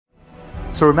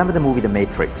So remember the movie The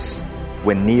Matrix,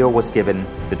 when Neo was given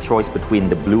the choice between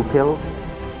the blue pill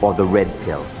or the red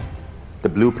pill. The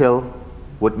blue pill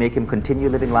would make him continue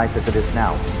living life as it is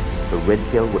now. The red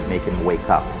pill would make him wake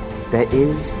up. There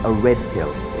is a red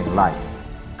pill in life.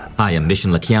 Hi, I'm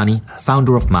Vishen Lakhiani,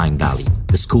 founder of Mindvalley,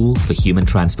 the school for human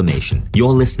transformation. You're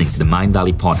listening to the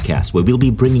Mindvalley podcast, where we'll be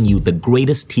bringing you the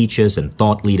greatest teachers and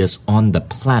thought leaders on the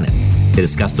planet to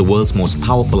discuss the world's most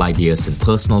powerful ideas in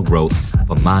personal growth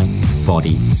for mind,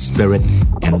 body, spirit,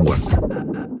 and work.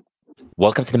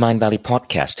 Welcome to the Mindvalley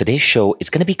podcast. Today's show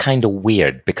is going to be kind of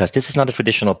weird because this is not a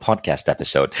traditional podcast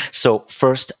episode. So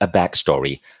first, a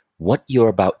backstory. What you're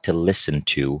about to listen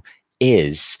to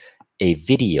is a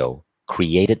video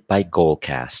created by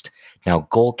Goalcast. Now,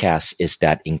 Goalcast is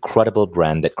that incredible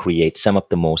brand that creates some of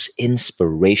the most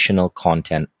inspirational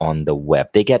content on the web.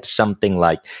 They get something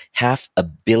like 500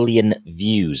 million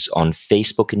views on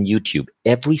Facebook and YouTube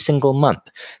every single month.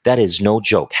 That is no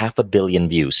joke, 500 million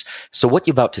views. So what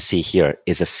you're about to see here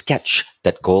is a sketch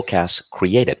that Goalcast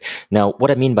created. Now,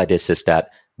 what I mean by this is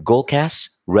that Goalcast,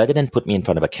 rather than put me in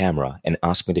front of a camera and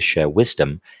ask me to share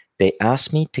wisdom, they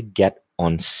asked me to get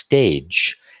on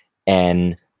stage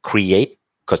and create,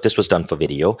 because this was done for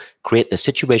video, create the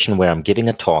situation where I'm giving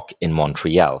a talk in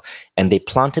Montreal. And they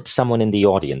planted someone in the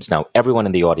audience. Now, everyone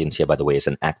in the audience here, by the way, is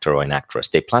an actor or an actress.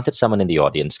 They planted someone in the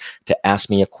audience to ask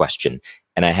me a question,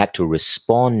 and I had to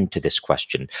respond to this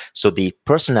question. So the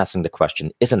person asking the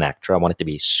question is an actor. I wanted to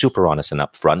be super honest and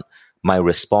upfront. My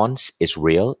response is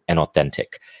real and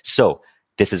authentic. So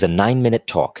this is a 9-minute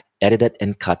talk, edited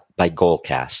and cut by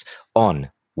Goalcast,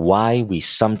 on why we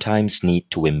sometimes need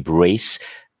to embrace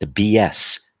the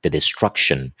BS, the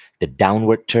destruction, the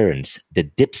downward turns, the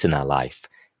dips in our life,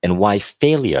 and why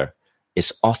failure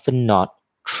is often not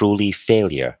truly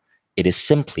failure. It is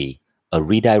simply a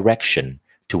redirection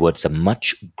towards a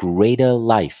much greater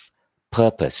life,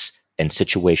 purpose, and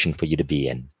situation for you to be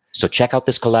in. So check out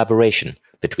this collaboration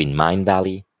between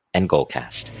Mindvalley and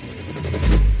Goalcast.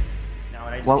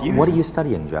 Well, what are you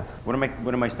studying, Jeff? What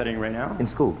am I studying right now? In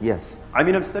school, yes. I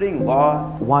mean, I'm studying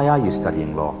law. Why are you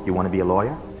studying law? You want to be a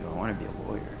lawyer? Do I want to be a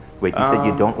lawyer? Wait, you said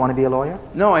you don't want to be a lawyer?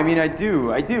 No, I mean, I do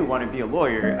want to be a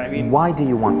lawyer. I mean, why do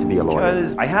you want to be a lawyer?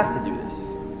 Because I have to do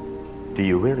this. Do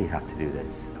you really have to do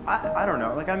this? I don't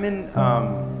know. Like, I'm in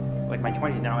like my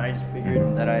 20s now, and I just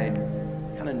figured that I'd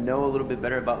kind of know a little bit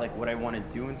better about like what I want to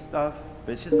do and stuff.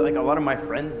 But it's just like a lot of my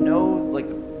friends know like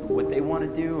what they want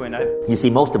to do, and You see,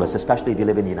 most of us, especially if you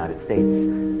live in the United States,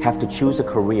 have to choose a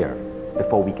career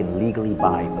before we can legally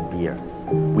buy a beer.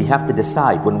 We have to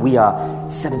decide when we are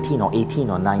 17 or 18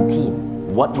 or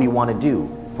 19 what we want to do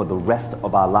for the rest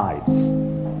of our lives.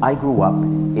 I grew up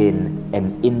in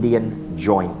an Indian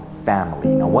joint family.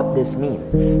 Now, what this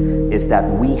means is that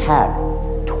we had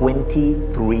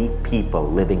 23 people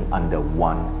living under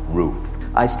one roof.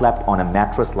 I slept on a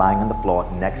mattress lying on the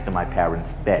floor next to my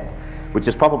parents' bed, which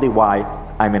is probably why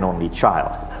I'm an only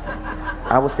child.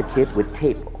 I was the kid with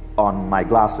tape on my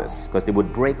glasses because they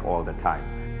would break all the time.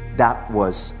 That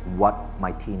was what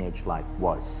my teenage life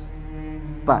was.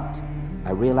 But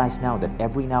I realize now that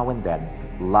every now and then,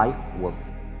 life will f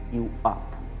you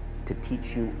up to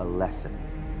teach you a lesson.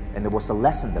 And there was a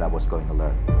lesson that I was going to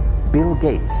learn. Bill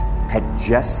Gates had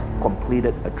just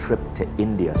completed a trip to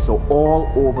India. So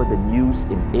all over the news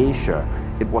in Asia,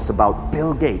 it was about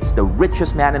Bill Gates, the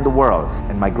richest man in the world.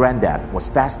 And my granddad was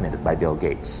fascinated by Bill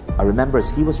Gates. I remember as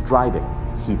he was driving,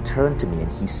 he turned to me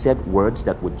and he said words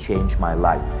that would change my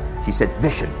life. He said,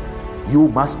 "Vishen, you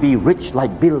must be rich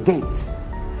like Bill Gates.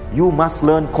 You must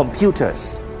learn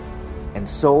computers." And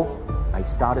so I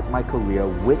started my career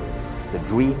with the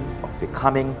dream of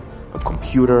becoming a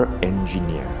computer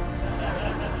engineer.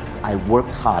 I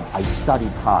worked hard, I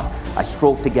studied hard, I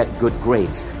strove to get good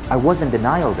grades. I was in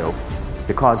denial though,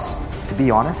 because to be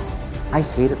honest, I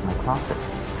hated my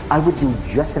classes. I would do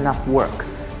just enough work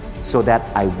so that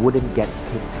I wouldn't get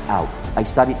kicked out. I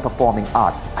studied performing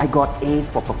art. I got A's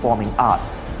for performing art,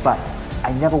 but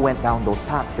I never went down those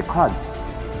paths because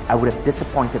I would have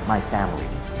disappointed my family.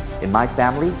 In my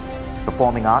family,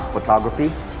 performing arts,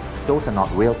 photography, those are not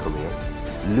real careers.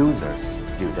 Losers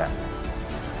do them.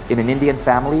 In an Indian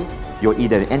family, you're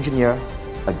either an engineer,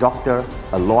 a doctor,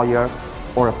 a lawyer,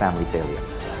 or a family failure.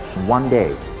 One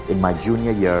day, in my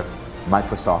junior year,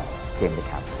 Microsoft came to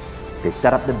campus. They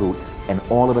set up the booth, and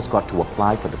all of us got to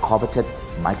apply for the coveted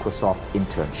Microsoft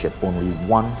internship. Only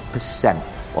 1%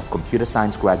 of computer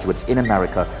science graduates in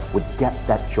America would get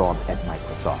that job at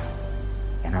Microsoft.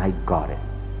 And I got it.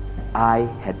 I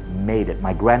had made it.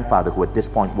 My grandfather, who at this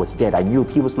point was dead, I knew if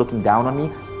he was looking down on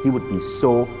me, he would be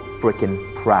so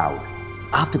freaking proud.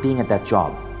 After being at that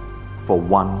job for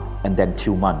 1 and then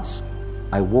 2 months,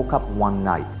 I woke up one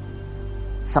night.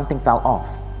 Something fell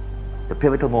off. The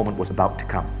pivotal moment was about to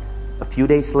come. A few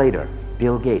days later,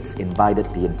 Bill Gates invited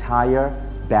the entire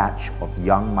batch of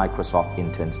young Microsoft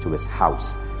interns to his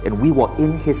house. And we were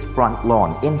in his front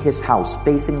lawn, in his house,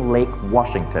 facing Lake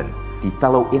Washington. The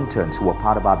fellow interns who were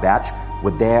part of our batch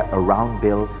were there around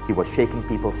Bill. He was shaking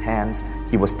people's hands.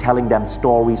 He was telling them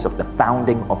stories of the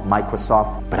founding of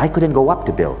Microsoft. But I couldn't go up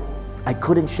to Bill. I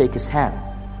couldn't shake his hand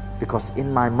because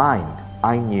in my mind,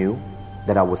 I knew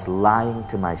that I was lying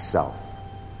to myself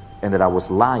and that I was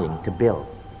lying to Bill.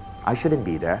 I shouldn't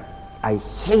be there. I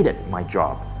hated my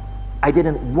job. I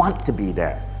didn't want to be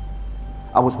there.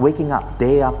 I was waking up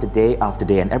day after day after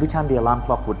day, and every time the alarm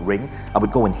clock would ring, I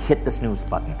would go and hit the snooze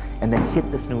button, and then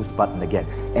hit the snooze button again.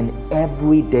 And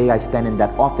every day I spent in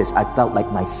that office, I felt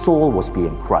like my soul was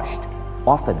being crushed.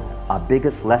 Often, our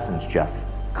biggest lessons, Jeff,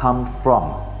 come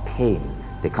from pain.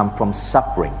 They come from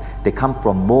suffering. They come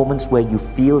from moments where you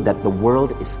feel that the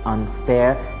world is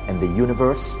unfair and the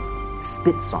universe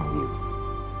spits on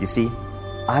you. You see,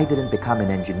 I didn't become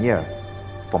an engineer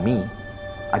for me.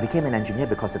 I became an engineer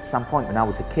because at some point when I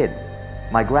was a kid,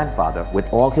 my grandfather,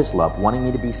 with all his love, wanting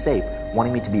me to be safe,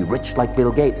 wanting me to be rich like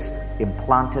Bill Gates,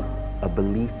 implanted a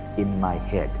belief in my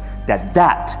head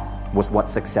that was what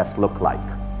success looked like.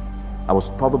 I was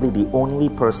probably the only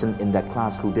person in that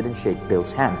class who didn't shake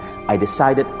Bill's hand. I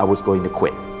decided I was going to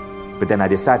quit. But then I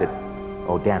decided,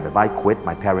 oh damn, if I quit,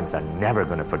 my parents are never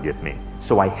going to forgive me.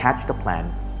 So I hatched a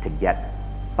plan to get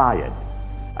fired.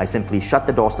 I simply shut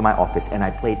the doors to my office and I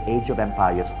played Age of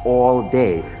Empires all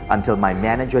day until my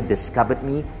manager discovered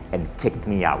me and kicked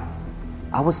me out.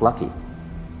 I was lucky.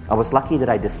 I was lucky that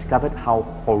I discovered how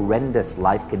horrendous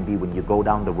life can be when you go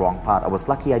down the wrong path. I was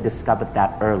lucky I discovered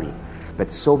that early. But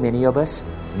so many of us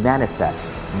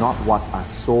manifest not what our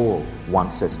soul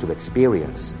wants us to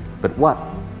experience, but what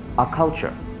our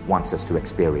culture wants us to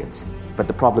experience. But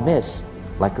the problem is,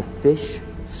 like a fish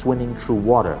swimming through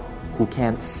water who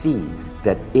can't see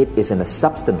that it is in a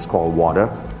substance called water,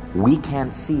 we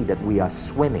can't see that we are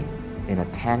swimming in a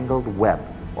tangled web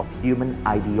of human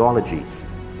ideologies.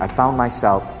 I found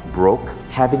myself broke,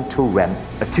 having to rent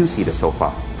a two-seater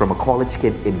sofa from a college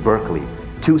kid in Berkeley.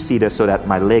 Two-seater so that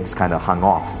my legs kind of hung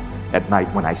off at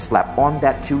night when I slept. On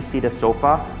that two-seater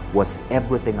sofa was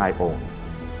everything I owned.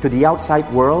 To the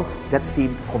outside world, that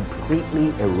seemed completely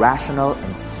irrational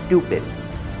and stupid.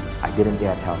 I didn't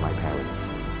dare tell my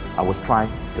parents. I was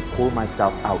trying to pull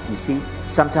myself out. You see,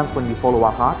 sometimes when you follow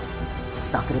our heart,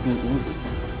 it's not going to be easy.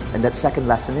 And that second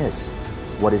lesson is,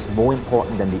 what is more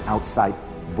important than the outside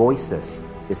voices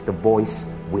is the voice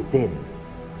within.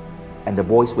 And the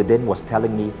voice within was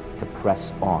telling me to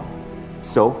press on.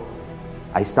 So,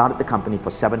 I started the company for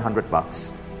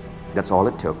 $700. That's all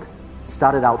it took.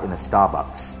 Started out in a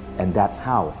Starbucks. And that's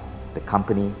how the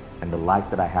company and the life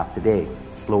that I have today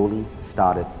slowly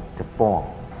started to form.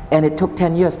 And it took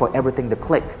 10 years for everything to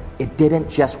click. It didn't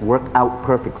just work out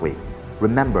perfectly.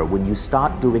 Remember, when you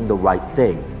start doing the right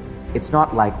thing, it's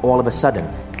not like all of a sudden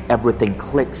everything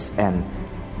clicks and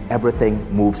everything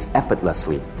moves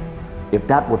effortlessly. If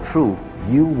that were true,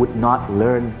 you would not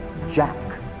learn jack.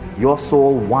 Your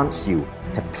soul wants you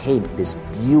to paint this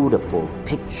beautiful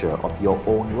picture of your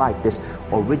own life, this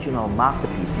original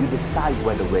masterpiece. You decide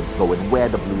where the reds go and where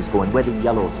the blues go and where the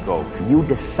yellows go. You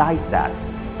decide that.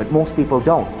 But most people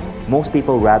don't. Most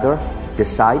people rather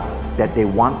decide that they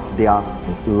want their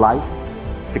life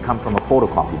to come from a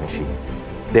photocopy machine.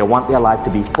 They want their life to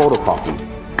be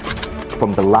photocopied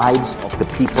from the lives of the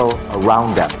people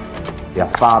around them. Their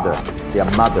fathers, their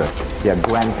mother, their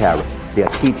grandparents, their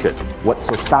teachers, what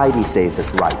society says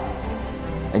is right.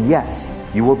 And yes,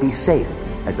 you will be safe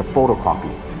as a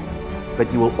photocopy,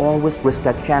 but you will always risk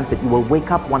that chance that you will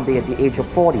wake up one day at the age of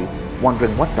 40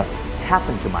 wondering, what the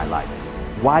happened to my life?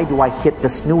 Why do I hit the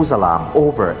snooze alarm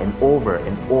over and over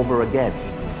and over again?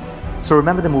 So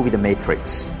remember the movie The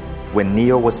Matrix, when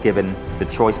Neo was given the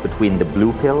choice between the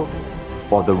blue pill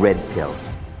or the red pill.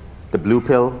 The blue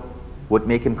pill would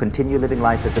make him continue living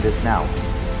life as it is now.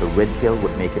 The red pill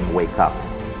would make him wake up.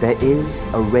 There is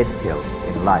a red pill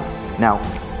in life. Now,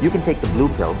 you can take the blue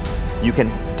pill, you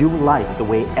can do life the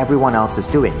way everyone else is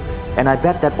doing. And I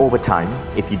bet that over time,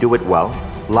 if you do it well,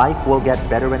 life will get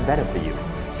better and better for you.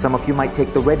 Some of you might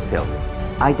take the red pill.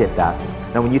 I did that.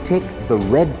 Now, when you take the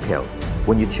red pill,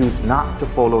 when you choose not to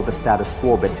follow the status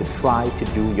quo but to try to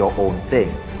do your own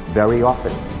thing, very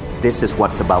often, this is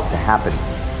what's about to happen.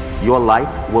 Your life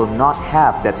will not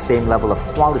have that same level of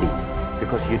quality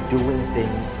because you're doing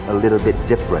things a little bit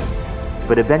different.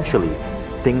 But eventually,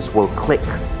 things will click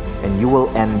and you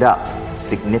will end up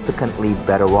significantly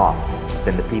better off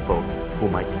than the people who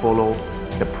might follow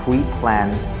the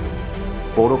pre-planned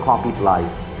photocopied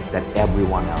life that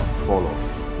everyone else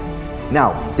follows.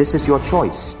 Now, this is your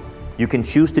choice. You can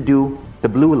choose to do the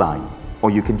blue line,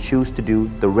 or you can choose to do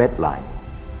the red line.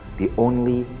 The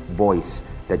only voice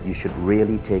that you should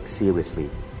really take seriously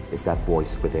is that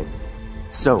voice within.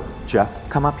 So, Jeff,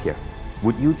 come up here.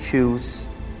 Would you choose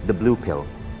the blue pill?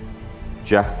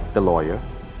 Jeff, the lawyer,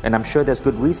 and I'm sure there's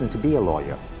good reason to be a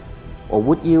lawyer. Or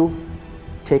would you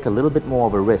take a little bit more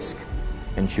of a risk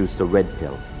and choose the red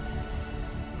pill?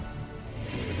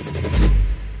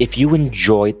 If you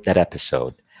enjoyed that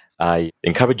episode, I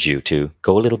encourage you to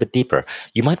go a little bit deeper.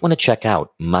 You might want to check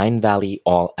out Mindvalley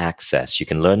All Access. You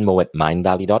can learn more at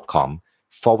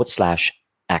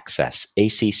mindvalley.com/access,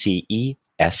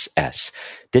 ACCESS.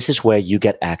 This is where you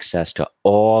get access to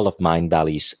all of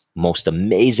Mindvalley's most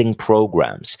amazing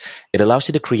programs. It allows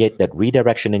you to create that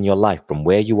redirection in your life from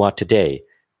where you are today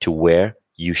to where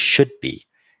you should be.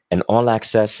 And All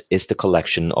Access is the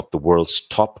collection of the world's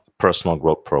top personal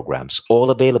growth programs, all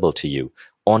available to you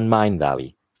on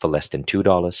Mindvalley for less than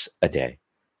 $2 a day.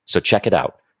 So check it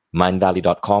out,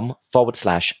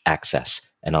 mindvalley.com/access,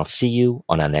 and I'll see you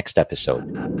on our next episode.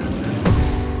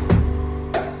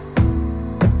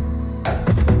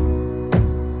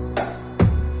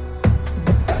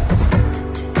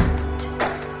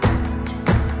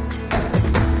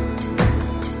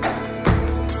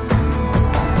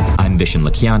 I'm Vishen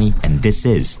Lakhiani, and this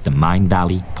is the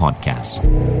Mindvalley Podcast.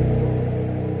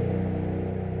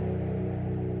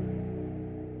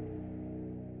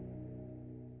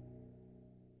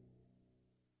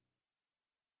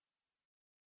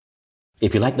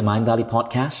 If you like the Mindvalley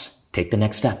Podcast, take the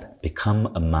next step. Become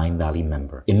a Mindvalley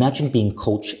member. Imagine being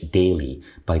coached daily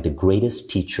by the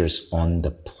greatest teachers on the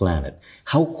planet.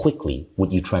 How quickly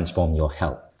would you transform your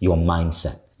health, your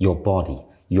mindset, your body,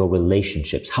 your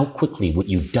relationships? How quickly would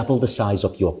you double the size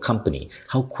of your company?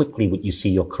 How quickly would you see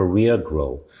your career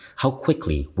grow? How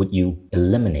quickly would you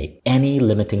eliminate any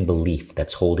limiting belief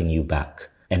that's holding you back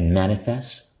and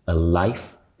manifest a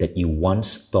life that you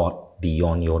once thought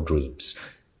beyond your dreams?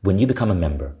 When you become a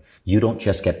member, you don't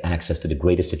just get access to the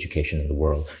greatest education in the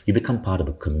world. You become part of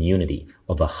a community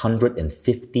of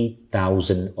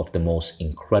 150,000 of the most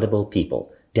incredible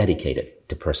people dedicated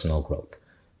to personal growth.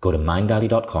 Go to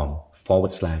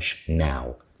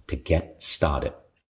mindvalley.com/now to get started.